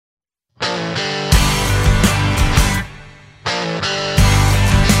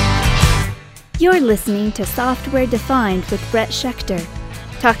You're listening to Software Defined with Brett Schechter,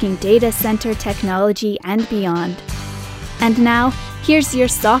 talking data center technology and beyond. And now, here's your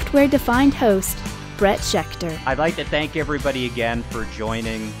Software Defined host, Brett Schechter. I'd like to thank everybody again for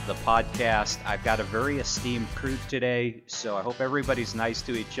joining the podcast. I've got a very esteemed crew today, so I hope everybody's nice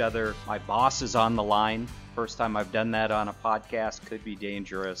to each other. My boss is on the line. First time I've done that on a podcast, could be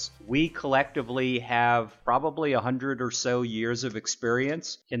dangerous. We collectively have probably 100 or so years of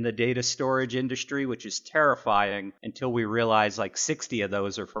experience in the data storage industry, which is terrifying until we realize like 60 of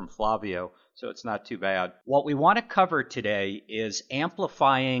those are from Flavio. So it's not too bad. What we want to cover today is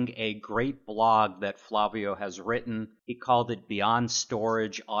amplifying a great blog that Flavio has written. He called it Beyond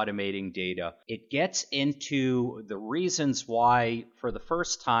Storage, Automating Data. It gets into the reasons why, for the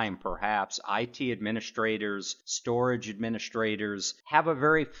first time perhaps, IT administrators, storage administrators have a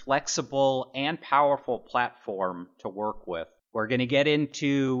very flexible and powerful platform to work with. We're going to get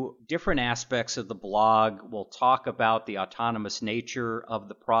into different aspects of the blog. We'll talk about the autonomous nature of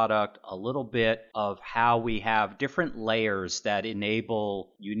the product, a little bit of how we have different layers that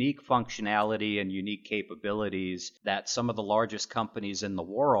enable unique functionality and unique capabilities that some of the largest companies in the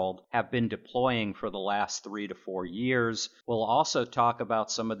world have been deploying for the last 3 to 4 years. We'll also talk about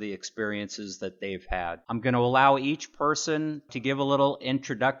some of the experiences that they've had. I'm going to allow each person to give a little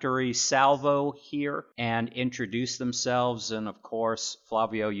introductory salvo here and introduce themselves. And of course,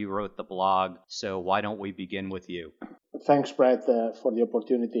 Flavio, you wrote the blog, so why don't we begin with you? Thanks, Brett, for the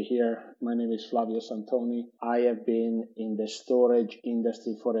opportunity here. My name is Flavio Santoni. I have been in the storage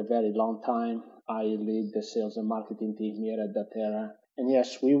industry for a very long time. I lead the sales and marketing team here at Datera. And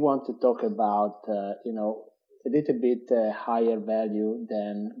yes, we want to talk about, a little bit higher value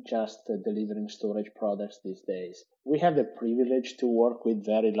than just delivering storage products these days. We have the privilege to work with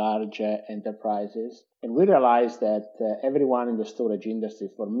very large enterprises, and we realize that everyone in the storage industry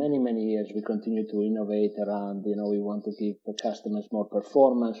for many, many years, we continue to innovate around, we want to give the customers more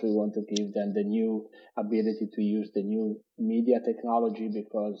performance. We want to give them the new ability to use the new media technology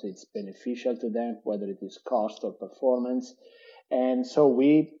because it's beneficial to them, whether it is cost or performance. And so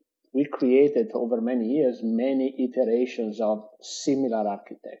we created over many years many iterations of similar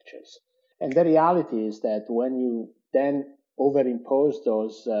architectures. And the reality is that when you then overimpose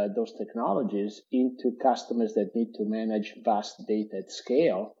those technologies into customers that need to manage vast data at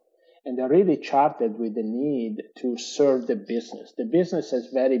scale, and they're really charted with the need to serve the business. The business has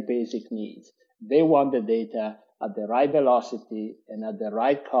very basic needs. They want the data at the right velocity and at the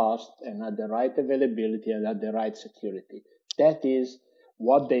right cost and at the right availability and at the right security. That is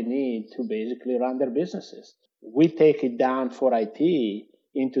what they need to basically run their businesses. We take it down for IT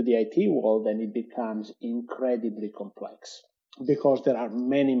into the IT world, and it becomes incredibly complex because there are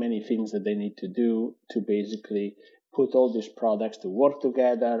many, many things that they need to do to basically put all these products to work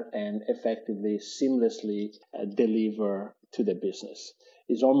together and effectively, seamlessly deliver to the business.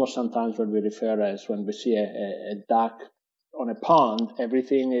 It's almost sometimes what we refer as when we see a duck on a pond,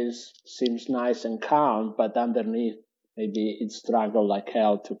 everything seems nice and calm, but underneath, maybe it struggled like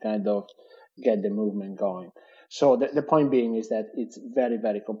hell to kind of get the movement going. So the point being is that it's very,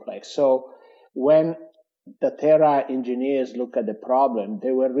 very complex. So when the Datera engineers look at the problem,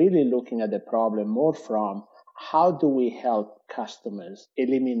 they were really looking at the problem more from how do we help customers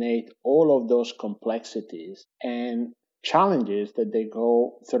eliminate all of those complexities and challenges that they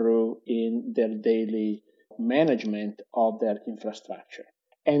go through in their daily management of their infrastructure.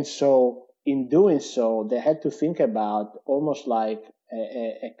 And so in doing so, they had to think about almost like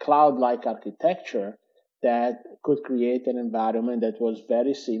a cloud-like architecture that could create an environment that was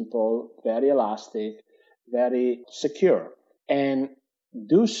very simple, very elastic, very secure, and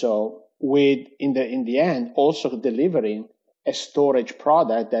do so with, in the end, also delivering a storage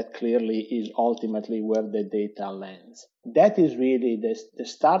product that clearly is ultimately where the data lands. That is really the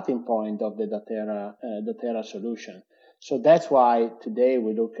starting point of the Datera solution. So that's why today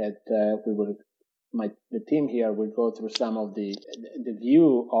we look at, the team here will go through some of the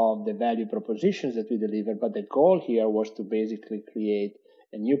view of the value propositions that we deliver, but the goal here was to basically create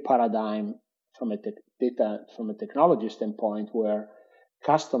a new paradigm from a technology standpoint where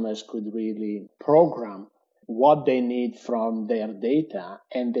customers could really program what they need from their data,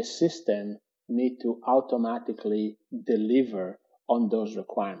 and the system need to automatically deliver on those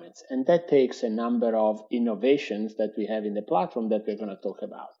requirements. And that takes a number of innovations that we have in the platform that we're going to talk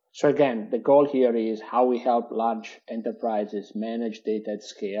about. So again, the goal here is how we help large enterprises manage data at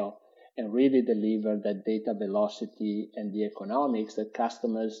scale and really deliver that data velocity and the economics that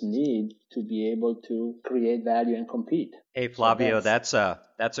customers need to be able to create value and compete. Hey Flavio, that's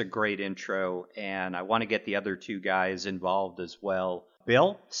a great intro, and I want to get the other two guys involved as well.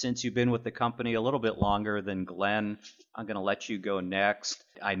 Bill, since you've been with the company a little bit longer than Glenn, I'm going to let you go next.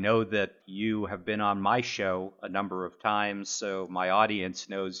 I know that you have been on my show a number of times, so my audience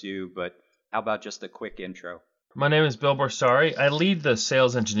knows you, but how about just a quick intro? My name is Bill Borsari. I lead the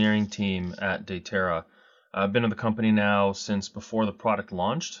sales engineering team at Daytera. I've been in the company now since before the product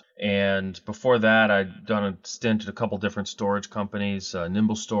launched, and before that I'd done a stint at a couple different storage companies,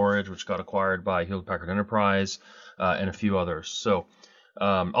 Nimble Storage, which got acquired by Hewlett-Packard Enterprise, and a few others. So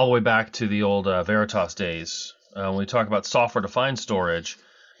all the way back to the old Veritas days. When we talk about software-defined storage,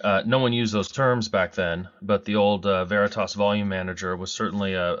 no one used those terms back then, but the old Veritas Volume Manager was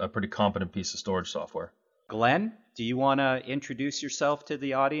certainly a pretty competent piece of storage software. Glenn, do you want to introduce yourself to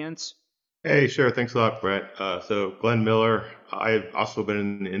the audience? Hey, sure. Thanks a lot, Brett. So Glenn Miller, I've also been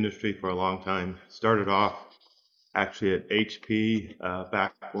in the industry for a long time. Started off actually at HP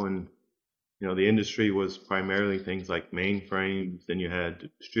back when the industry was primarily things like mainframes. Then you had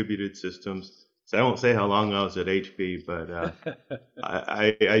distributed systems. So I won't say how long I was at HP, but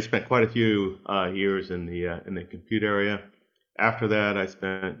I spent quite a few years in the compute area. After that, I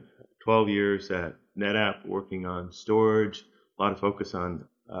spent 12 years at NetApp working on storage, a lot of focus on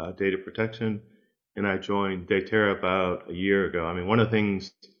data protection, and I joined Daytera about a year ago. I mean, one of the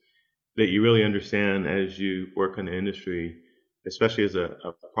things that you really understand as you work in the industry, especially as a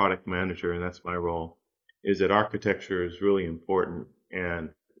product manager, and that's my role, is that architecture is really important.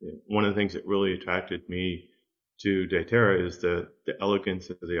 And one of the things that really attracted me to Daytera is the elegance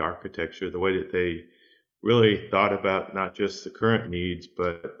of the architecture, the way that they really thought about not just the current needs,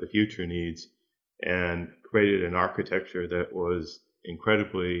 but the future needs, and created an architecture that was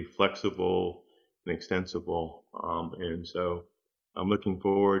incredibly flexible and extensible. And so I'm looking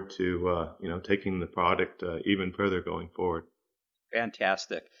forward to, taking the product even further going forward.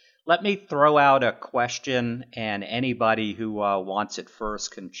 Fantastic. Let me throw out a question, and anybody who wants it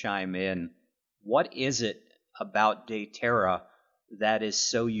first can chime in. What is it about Daytera that is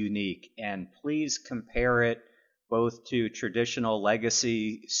so unique? And please compare it both to traditional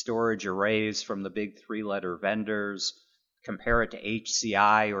legacy storage arrays from the big three-letter vendors, compare it to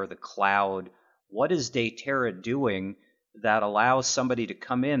HCI or the cloud. What is Daytera doing that allows somebody to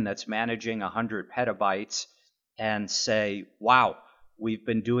come in that's managing 100 petabytes and say, wow, we've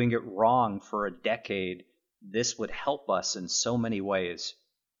been doing it wrong for a decade. This would help us in so many ways.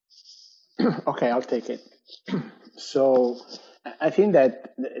 Okay, I'll take it. So I think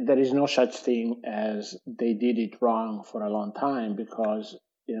that there is no such thing as they did it wrong for a long time, because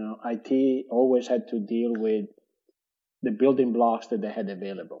IT always had to deal with the building blocks that they had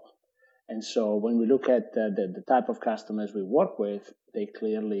available. And so when we look at the type of customers we work with, they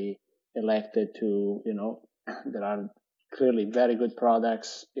clearly elected to, there are clearly very good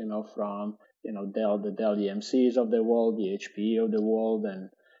products, from, Dell, the Dell EMCs of the world, the HP of the world, and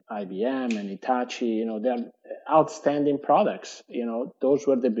IBM and Hitachi, they're outstanding products. Those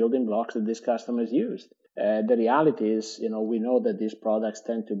were the building blocks that these customers used. The reality is, we know that these products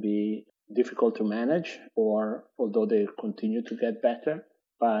tend to be difficult to manage, or although they continue to get better,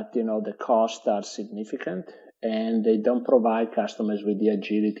 but the costs are significant, and they don't provide customers with the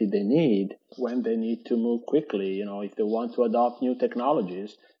agility they need when they need to move quickly. If they want to adopt new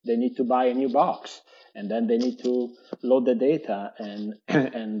technologies, they need to buy a new box, and then they need to load the data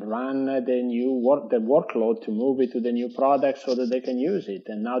and run the workload to move it to the new product so that they can use it.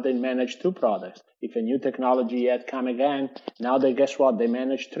 And now they manage two products. If a new technology had come again, now they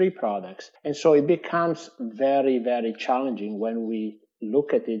manage three products. And so it becomes very, very challenging when we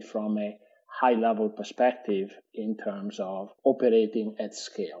look at it from a high-level perspective in terms of operating at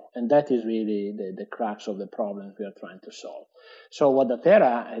scale. And that is really the crux of the problems we are trying to solve. So what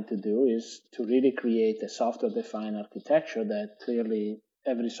Daytera had to do is to really create a software-defined architecture that clearly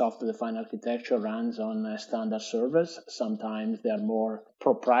every software-defined architecture runs on standard servers. Sometimes they are more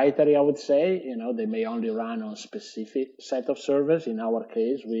proprietary, I would say. They may only run on specific set of servers. In our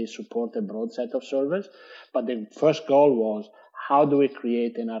case, we support a broad set of servers. But the first goal was, how do we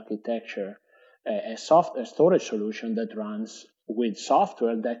create an architecture, a storage solution that runs with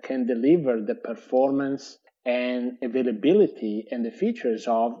software that can deliver the performance and availability and the features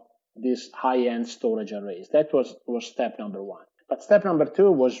of these high-end storage arrays? That was step number one. But step number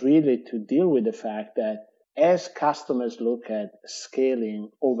two was really to deal with the fact that as customers look at scaling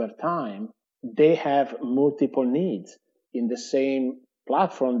over time, they have multiple needs. In the same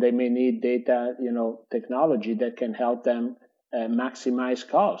platform, they may need data, technology that can help them maximize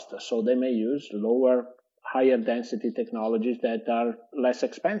cost. So they may use higher density technologies that are less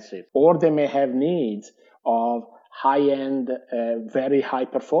expensive, or they may have needs of high-end, very high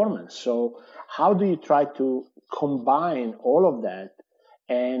performance. So how do you try to combine all of that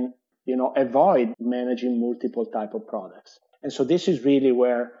and avoid managing multiple type of products? And so this is really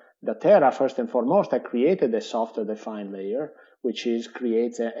where Datera, first and foremost, I created a software-defined layer, which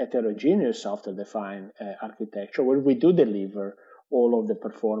creates a heterogeneous software-defined architecture where we do deliver all of the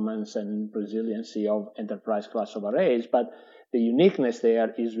performance and resiliency of enterprise class of arrays. But the uniqueness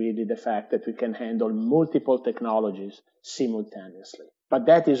there is really the fact that we can handle multiple technologies simultaneously. But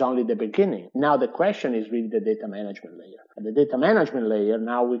that is only the beginning. Now the question is really the data management layer. And the data management layer,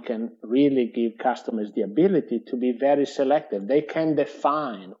 now we can really give customers the ability to be very selective. They can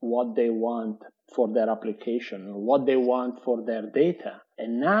define what they want for their application or what they want for their data.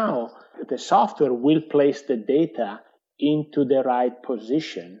 And now the software will place the data into the right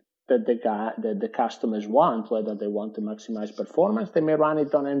position that the customers want, whether they want to maximize performance. They may run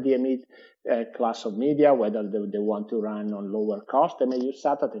it on NVMe class of media, whether they want to run on lower cost. They may use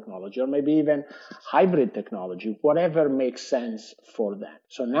SATA technology or maybe even hybrid technology, whatever makes sense for them.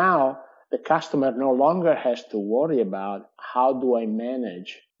 So now the customer no longer has to worry about how do I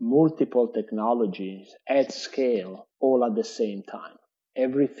manage multiple technologies at scale all at the same time.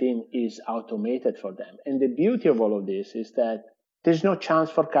 Everything is automated for them. And the beauty of all of this is that there's no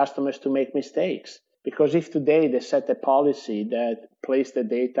chance for customers to make mistakes. Because if today they set a policy that place the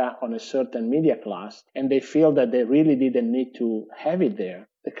data on a certain media class and they feel that they really didn't need to have it there,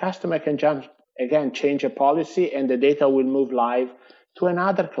 the customer can just, again, change a policy and the data will move live to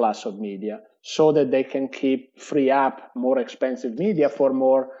another class of media so that they can free up more expensive media for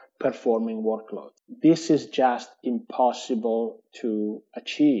more performing workloads. This is just impossible to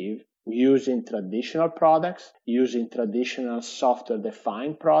achieve using traditional products, using traditional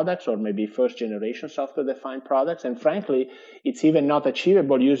software-defined products, or maybe first-generation software-defined products. And frankly, it's even not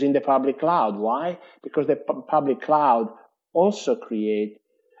achievable using the public cloud. Why? Because the public cloud also create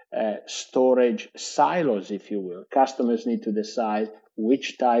storage silos, if you will. Customers need to decide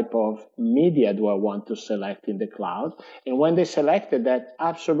which type of media do I want to select in the cloud. And when they selected that,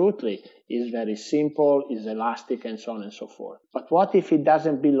 absolutely, is very simple, is elastic, and so on and so forth. But what if it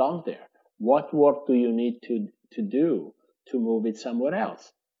doesn't belong there? What work do you need to do to move it somewhere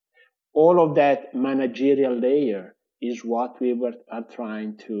else? All of that managerial layer is what we are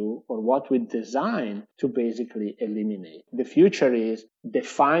trying to, or what we design to basically eliminate. The future is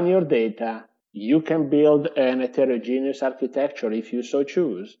define your data. You can build an heterogeneous architecture if you so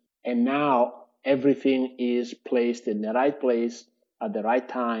choose. And now everything is placed in the right place at the right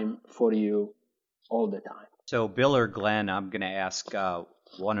time for you all the time. So Bill or Glenn, I'm going to ask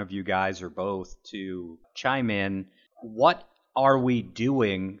one of you guys or both to chime in. What are we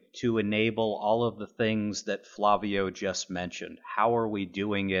doing to enable all of the things that Flavio just mentioned? How are we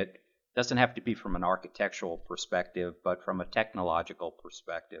doing it? Doesn't have to be from an architectural perspective, but from a technological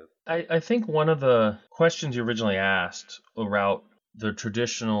perspective. I think one of the questions you originally asked about the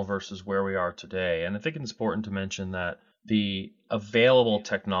traditional versus where we are today, and I think it's important to mention that the available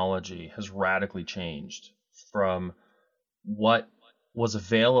technology has radically changed from what was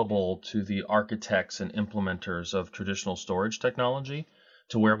available to the architects and implementers of traditional storage technology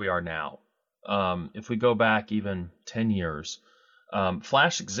to where we are now. If we go back even 10 years,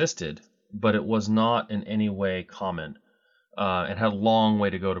 Flash existed, but it was not in any way common and had a long way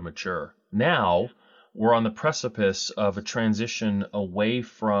to go to mature. Now, we're on the precipice of a transition away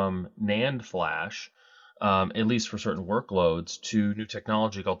from NAND Flash, at least for certain workloads, to new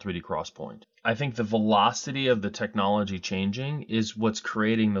technology called 3D XPoint. I think the velocity of the technology changing is what's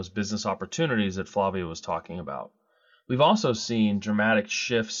creating those business opportunities that Flavio was talking about. We've also seen dramatic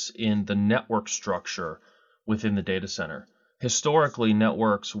shifts in the network structure within the data center. Historically,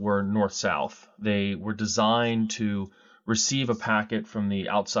 networks were north-south. They were designed to receive a packet from the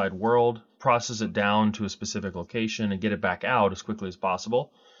outside world, process it down to a specific location, and get it back out as quickly as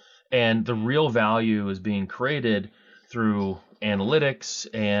possible. And the real value is being created through analytics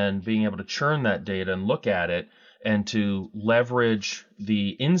and being able to churn that data and look at it and to leverage the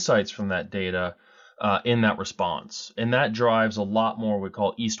insights from that data in that response. And that drives a lot more what we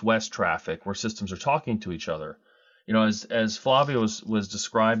call east-west traffic, where systems are talking to each other. You know, as Flavio was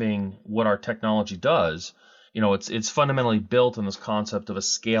describing what our technology does, you know, it's fundamentally built on this concept of a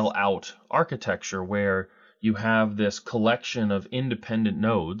scale-out architecture where you have this collection of independent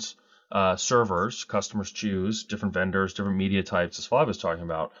nodes, servers, customers choose, different vendors, different media types, as Flavio was talking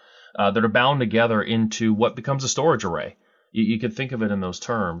about, that are bound together into what becomes a storage array. You could think of it in those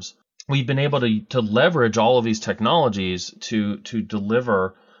terms. we've been able to leverage all of these technologies to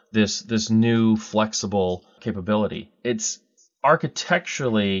deliver this new flexible capability. It's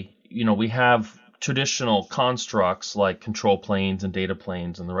architecturally, we have traditional constructs like control planes and data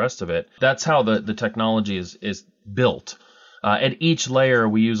planes and the rest of it. That's how the technology is built. At each layer,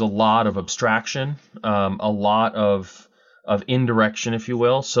 we use a lot of abstraction, a lot of indirection, if you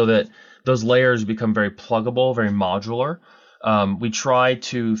will, so that those layers become very pluggable, very modular. We try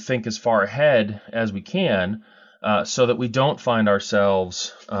to think as far ahead as we can so that we don't find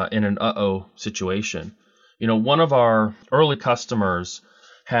ourselves in an situation. One of our early customers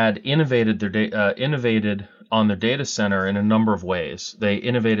had innovated on their data center in a number of ways. They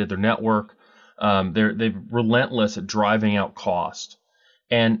innovated their network. They're relentless at driving out cost.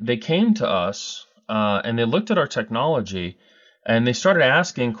 And they came to us and they looked at our technology and they started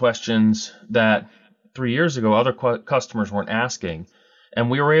asking questions that 3 years ago other customers weren't asking. And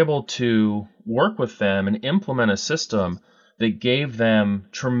we were able to work with them and implement a system that gave them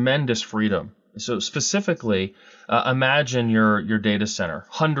tremendous freedom. So specifically, imagine your data center,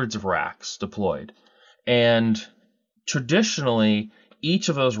 hundreds of racks deployed. And traditionally, each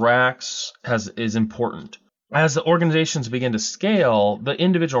of those racks is important. As the organizations begin to scale, the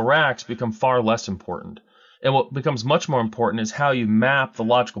individual racks become far less important. And what becomes much more important is how you map the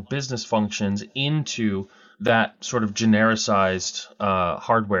logical business functions into that sort of genericized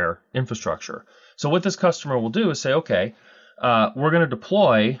hardware infrastructure. So what this customer will do is say, okay, we're going to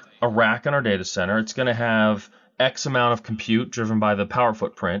deploy a rack in our data center. It's going to have X amount of compute driven by the power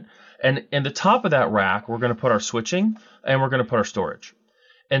footprint. And in the top of that rack, we're going to put our switching and we're going to put our storage.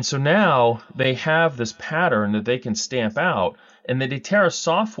 And so now they have this pattern that they can stamp out. And the Datera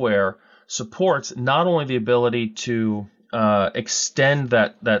software supports not only the ability to extend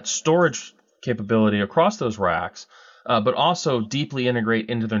that storage capability across those racks, but also deeply integrate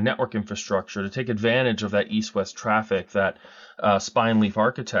into their network infrastructure to take advantage of that east-west traffic, that spine leaf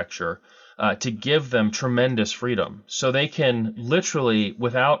architecture, to give them tremendous freedom. So they can literally,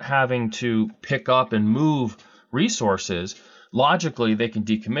 without having to pick up and move resources, logically they can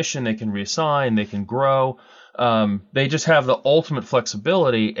decommission, they can reassign, they can grow. They just have the ultimate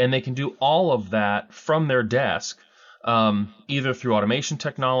flexibility, and they can do all of that from their desk, either through automation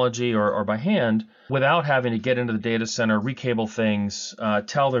technology or by hand, without having to get into the data center, recable things,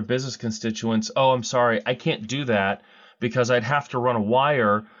 tell their business constituents, oh, I'm sorry, I can't do that because I'd have to run a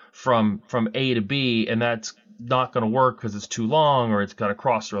wire from A to B, and that's not going to work because it's too long or it's got to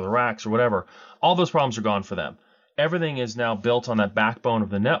cross through other racks or whatever. All those problems are gone for them. Everything is now built on that backbone of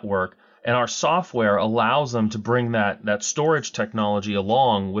the network, and our software allows them to bring that storage technology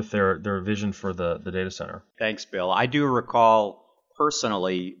along with their vision for the data center. Thanks, Bill. I do recall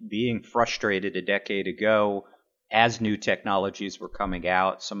personally being frustrated a decade ago as new technologies were coming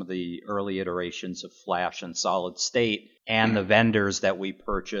out, some of the early iterations of flash and solid state, and the vendors that we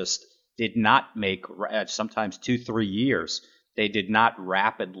purchased did not make, sometimes 2-3 years, they did not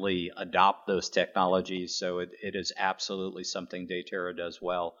rapidly adopt those technologies. So it is absolutely something Datera does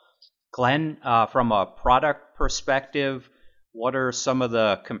well. Glenn, from a product perspective, what are some of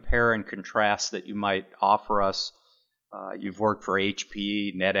the compare and contrasts that you might offer us? You've worked for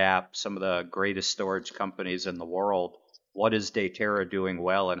HP, NetApp, some of the greatest storage companies in the world. What is Datera doing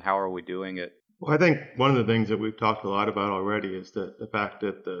well, and how are we doing it? Well, I think one of the things that we've talked a lot about already is the fact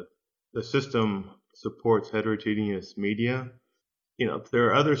that the system supports heterogeneous media. There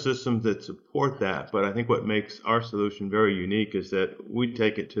are other systems that support that, but I think what makes our solution very unique is that we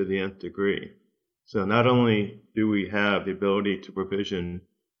take it to the nth degree. So not only do we have the ability to provision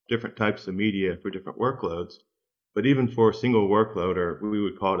different types of media for different workloads, but even for a single workload, or we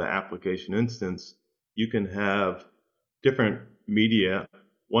would call it an application instance, you can have different media,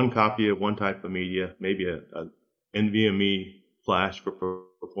 one copy of one type of media, maybe a NVMe flash for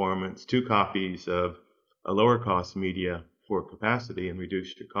performance, 2 copies of a lower cost media for capacity and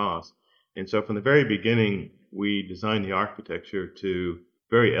reduce your cost. And so from the very beginning, we designed the architecture to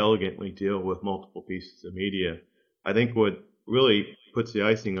very elegantly deal with multiple pieces of media. I think what really puts the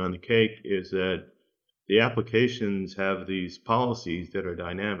icing on the cake is that the applications have these policies that are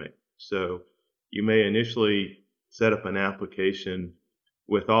dynamic. So you may initially set up an application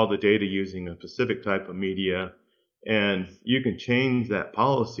with all the data using a specific type of media, and you can change that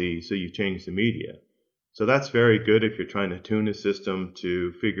policy so you change the media. So that's very good if you're trying to tune a system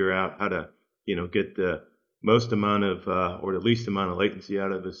to figure out how to, get the most amount of or the least amount of latency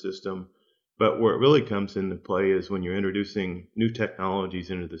out of the system. But where it really comes into play is when you're introducing new technologies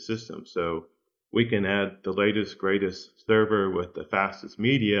into the system. So we can add the latest, greatest server with the fastest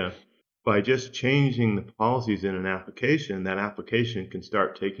media, by just changing the policies in an application, that application can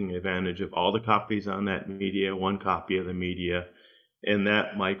start taking advantage of all the copies on that media, one copy of the media, and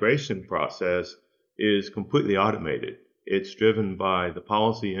that migration process is completely automated. It's driven by the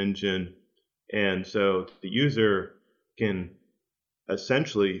policy engine, and so the user can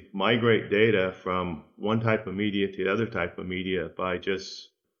essentially migrate data from one type of media to the other type of media by just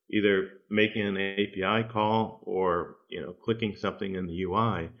either making an API call or clicking something in the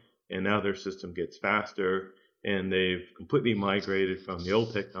UI, and now their system gets faster, and they've completely migrated from the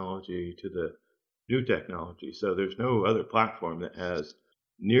old technology to the new technology. So there's no other platform that has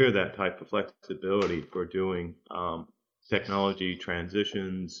near that type of flexibility for doing technology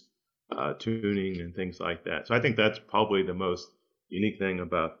transitions, tuning, and things like that. So I think that's probably the most unique thing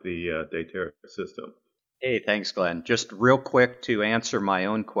about the Datera system. Hey, thanks, Glenn. Just real quick to answer my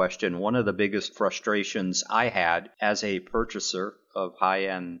own question, one of the biggest frustrations I had as a purchaser of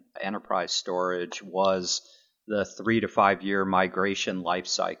high-end enterprise storage was the 3 to 5 year migration life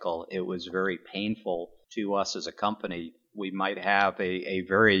cycle. It was very painful to us as a company. We might have a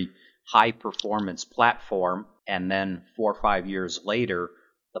very high-performance platform, and then 4 or 5 years later,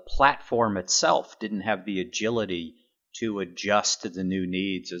 the platform itself didn't have the agility to adjust to the new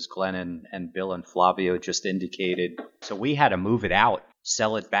needs, as Glenn and Bill and Flavio just indicated. So we had to move it out,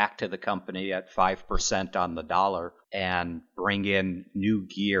 sell it back to the company at 5% on the dollar, and bring in new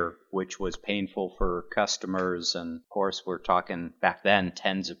gear, which was painful for customers. And of course, we're talking back then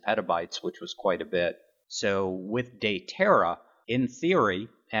tens of petabytes, which was quite a bit. So with Datera, in theory,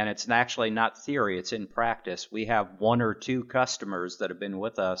 and it's actually not theory, it's in practice, we have 1 or 2 customers that have been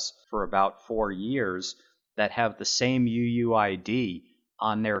with us for about 4 years that have the same UUID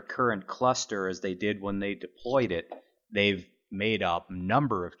on their current cluster as they did when they deployed it. They've made a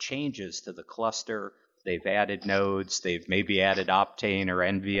number of changes to the cluster. They've added nodes. They've maybe added Optane or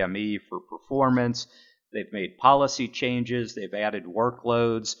NVMe for performance. They've made policy changes. They've added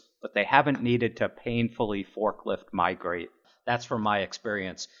workloads, but they haven't needed to painfully forklift migrate. That's from my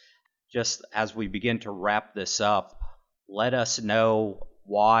experience. Just as we begin to wrap this up, let us know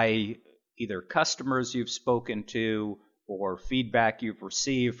why either customers you've spoken to or feedback you've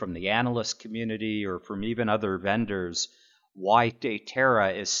received from the analyst community or from even other vendors, why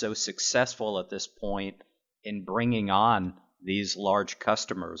Datera is so successful at this point in bringing on these large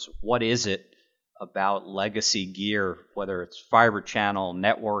customers. What is it about legacy gear, whether it's fiber channel,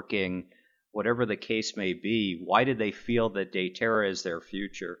 networking, whatever the case may be? Why do they feel that Datera is their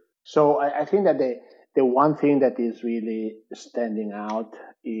future? So I think that the one thing that is really standing out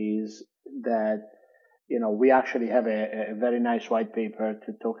is that we actually have a very nice white paper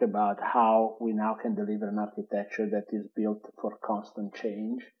to talk about how we now can deliver an architecture that is built for constant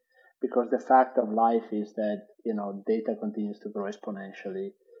change, because the fact of life is that data continues to grow exponentially,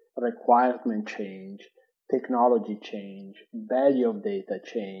 requirement change, technology change, value of data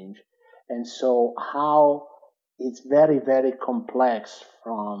change, and so how it's very, very complex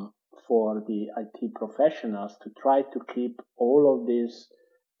for the IT professionals to try to keep all of these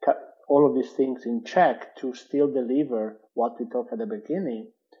things in check to still deliver what we talked at the beginning,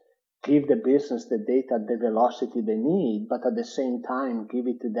 give the business the data at the velocity they need, but at the same time give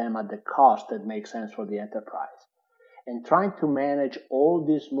it to them at the cost that makes sense for the enterprise. And trying to manage all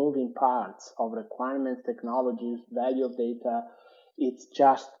these moving parts of requirements, technologies, value of data, it's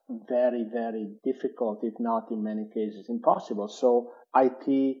just very, very difficult, if not in many cases impossible. So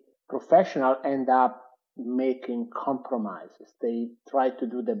IT professionals end up making compromises. They try to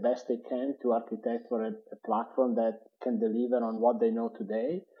do the best they can to architect for a platform that can deliver on what they know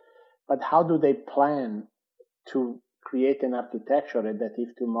today. But how do they plan to create an architecture that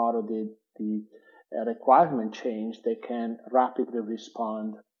if tomorrow the requirement change, they can rapidly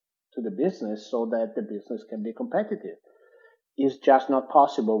respond to the business so that the business can be competitive? It's just not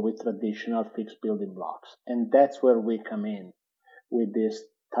possible with traditional fixed building blocks. And that's where we come in with this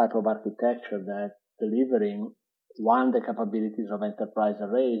type of architecture that delivering, one, the capabilities of enterprise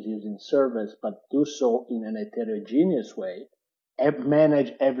arrays using servers, but do so in an heterogeneous way,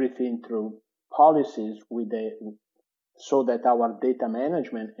 manage everything through policies so that our data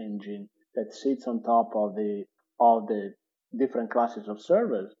management engine that sits on top of the different classes of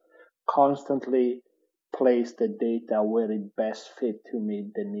servers constantly place the data where it best fit to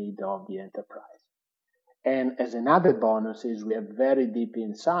meet the need of the enterprise. And as another bonus is we have very deep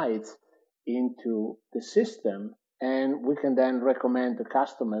insights into the system, and we can then recommend to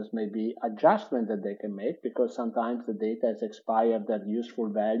customers maybe adjustment that they can make, because sometimes the data has expired their useful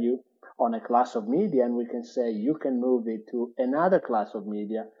value on a class of media, and we can say you can move it to another class of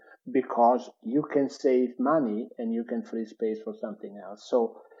media because you can save money and you can free space for something else.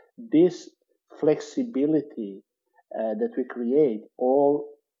 So this flexibility that we create, all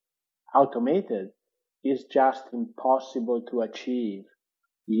automated, is just impossible to achieve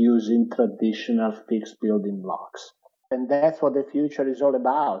using traditional fixed building blocks. And that's what the future is all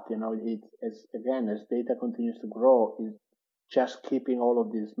about. As data continues to grow, just keeping all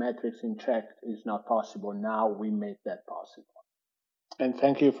of these metrics in check is not possible. Now we make that possible. And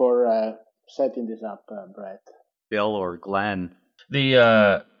thank you for setting this up, Brett. Bill or Glenn.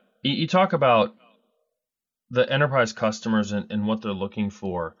 You talk about the enterprise customers and what they're looking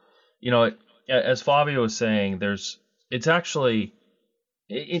for. As Flavio was saying,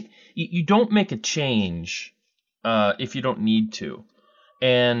 you don't make a change if you don't need to.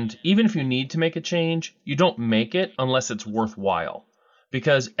 And even if you need to make a change, you don't make it unless it's worthwhile.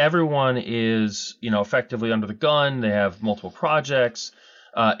 Because everyone is, effectively under the gun. They have multiple projects.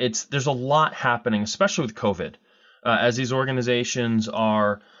 There's a lot happening, especially with COVID, as these organizations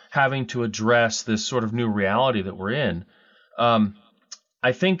are having to address this sort of new reality that we're in.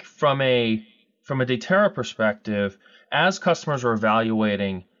 I think from a Daterra perspective, as customers are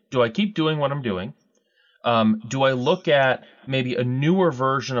evaluating, do I keep doing what I'm doing? Do I look at maybe a newer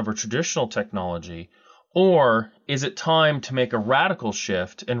version of a traditional technology, or is it time to make a radical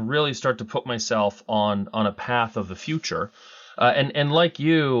shift and really start to put myself on a path of the future? And like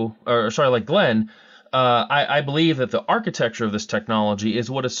Glenn, I believe that the architecture of this technology is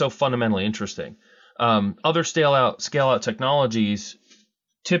what is so fundamentally interesting. Other scale-out technologies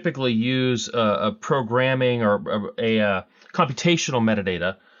typically use a programming or a computational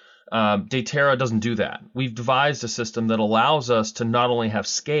metadata. Daterra doesn't do that. We've devised a system that allows us to not only have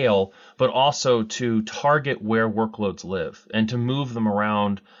scale, but also to target where workloads live and to move them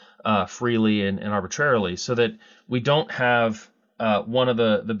around freely and arbitrarily, so that we don't have one of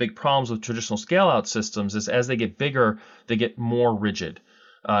the big problems with traditional scale-out systems is as they get bigger, they get more rigid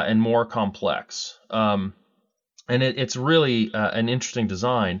and more complex. And it's really an interesting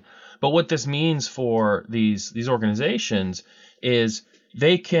design. But what this means for these organizations is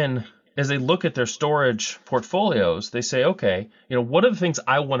they can, as they look at their storage portfolios, they say, okay, what are the things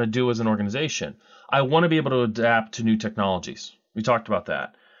I want to do as an organization? I want to be able to adapt to new technologies. We talked about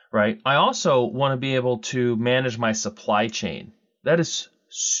that, right? I also want to be able to manage my supply chain. That is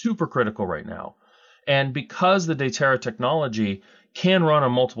super critical right now. And because the Daterra technology can run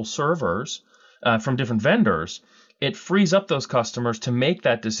on multiple servers from different vendors, it frees up those customers to make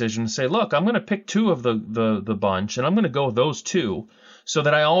that decision and say, look, I'm going to pick two of the bunch, and I'm going to go with those two so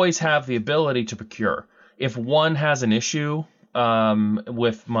that I always have the ability to procure. If one has an issue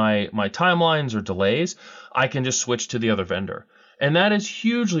with my timelines or delays, I can just switch to the other vendor. And that is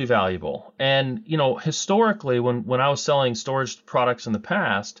hugely valuable. And, historically, when I was selling storage products in the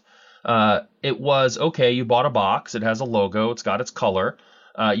past, it was, okay, you bought a box, it has a logo, it's got its color.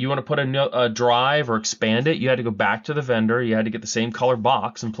 You want to put a drive or expand it, you had to go back to the vendor, you had to get the same color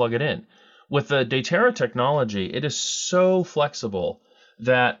box and plug it in. With the Daterra technology, it is so flexible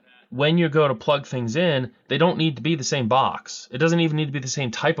that when you go to plug things in, they don't need to be the same box. It doesn't even need to be the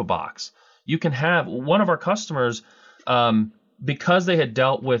same type of box. You can have one of our customers, because they had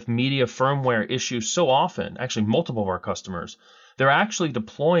dealt with media firmware issues so often, actually multiple of our customers, they're actually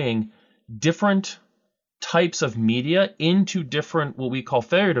deploying different types of media into different what we call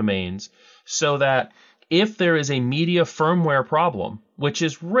failure domains, so that if there is a media firmware problem, which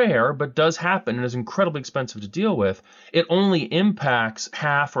is rare but does happen and is incredibly expensive to deal with, it only impacts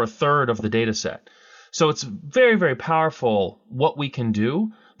half or a third of the data set. So it's very, very powerful what we can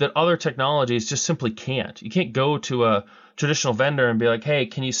do that other technologies just simply can't. You can't go to a traditional vendor and be like, hey,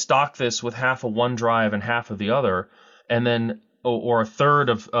 can you stock this with half of one drive and half of the other, and then or a third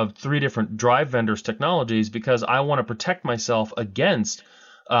of three different drive vendors' technologies, because I want to protect myself against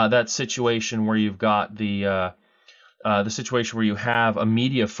that situation where you've got the situation where you have a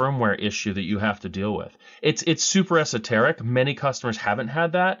media firmware issue that you have to deal with. It's super esoteric. Many customers haven't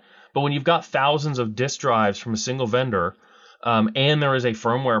had that, but when you've got thousands of disk drives from a single vendor, and there is a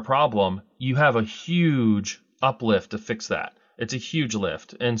firmware problem, you have a huge uplift to fix that. It's a huge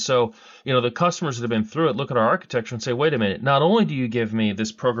lift. And so, the customers that have been through it look at our architecture and say, wait a minute, not only do you give me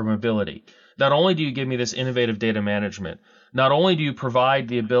this programmability, not only do you give me this innovative data management, not only do you provide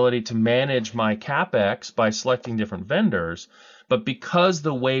the ability to manage my CapEx by selecting different vendors, but because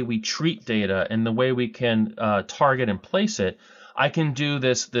the way we treat data and the way we can target and place it, I can do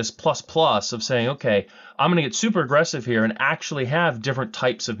this plus of saying, okay, I'm going to get super aggressive here and actually have different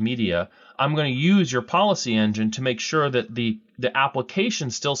types of media. I'm going to use your policy engine to make sure that the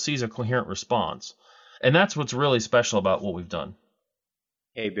application still sees a coherent response. And that's what's really special about what we've done.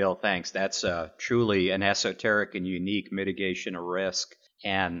 Hey, Bill, thanks. That's truly an esoteric and unique mitigation of risk.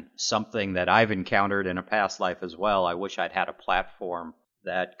 and something that I've encountered in a past life as well. I wish I'd had a platform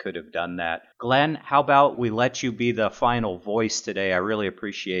that could have done that. Glenn, how about we let you be the final voice today? I really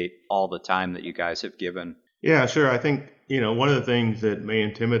appreciate all the time that you guys have given. Yeah, sure. I think, one of the things that may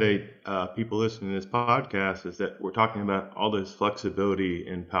intimidate people listening to this podcast is that we're talking about all this flexibility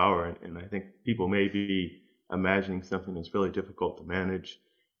and power. And I think people may be imagining something that's really difficult to manage.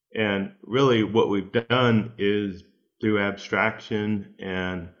 And really what we've done is through abstraction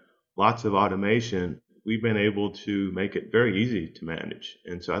and lots of automation, we've been able to make it very easy to manage.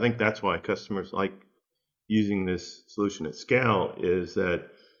 And so I think that's why customers like using this solution at scale, is that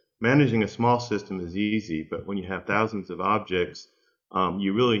managing a small system is easy, but when you have thousands of objects,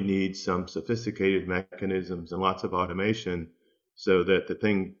 you really need some sophisticated mechanisms and lots of automation so that the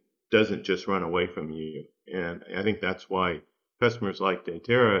thing doesn't just run away from you. And I think that's why customers like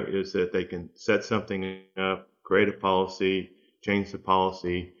Datera is that they can set something up, create a policy, change the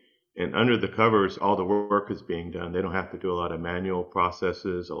policy, and under the covers, all the work is being done. They don't have to do a lot of manual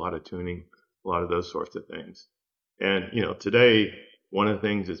processes, a lot of tuning, a lot of those sorts of things. And, today, one of the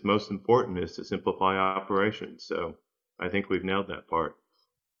things that's most important is to simplify operations. So I think we've nailed that part.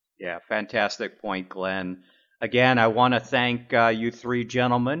 Yeah, fantastic point, Glenn. Again, I want to thank you three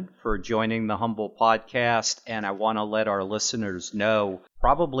gentlemen for joining the Humble Podcast, and I want to let our listeners know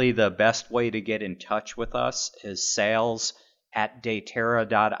probably the best way to get in touch with us is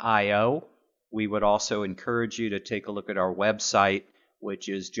sales@datera.io. We would also encourage you to take a look at our website, which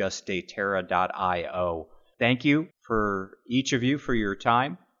is just datera.io. Thank you for each of you for your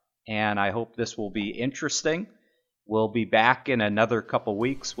time, and I hope this will be interesting. We'll be back in another couple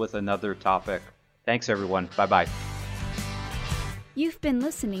weeks with another topic. Thanks, everyone. Bye-bye. You've been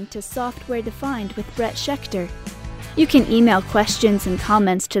listening to Software Defined with Brett Schechter. You can email questions and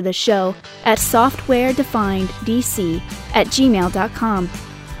comments to the show at softwaredefinedDC@gmail.com.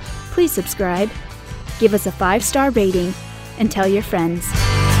 Please subscribe, give us a 5-star rating, and tell your friends.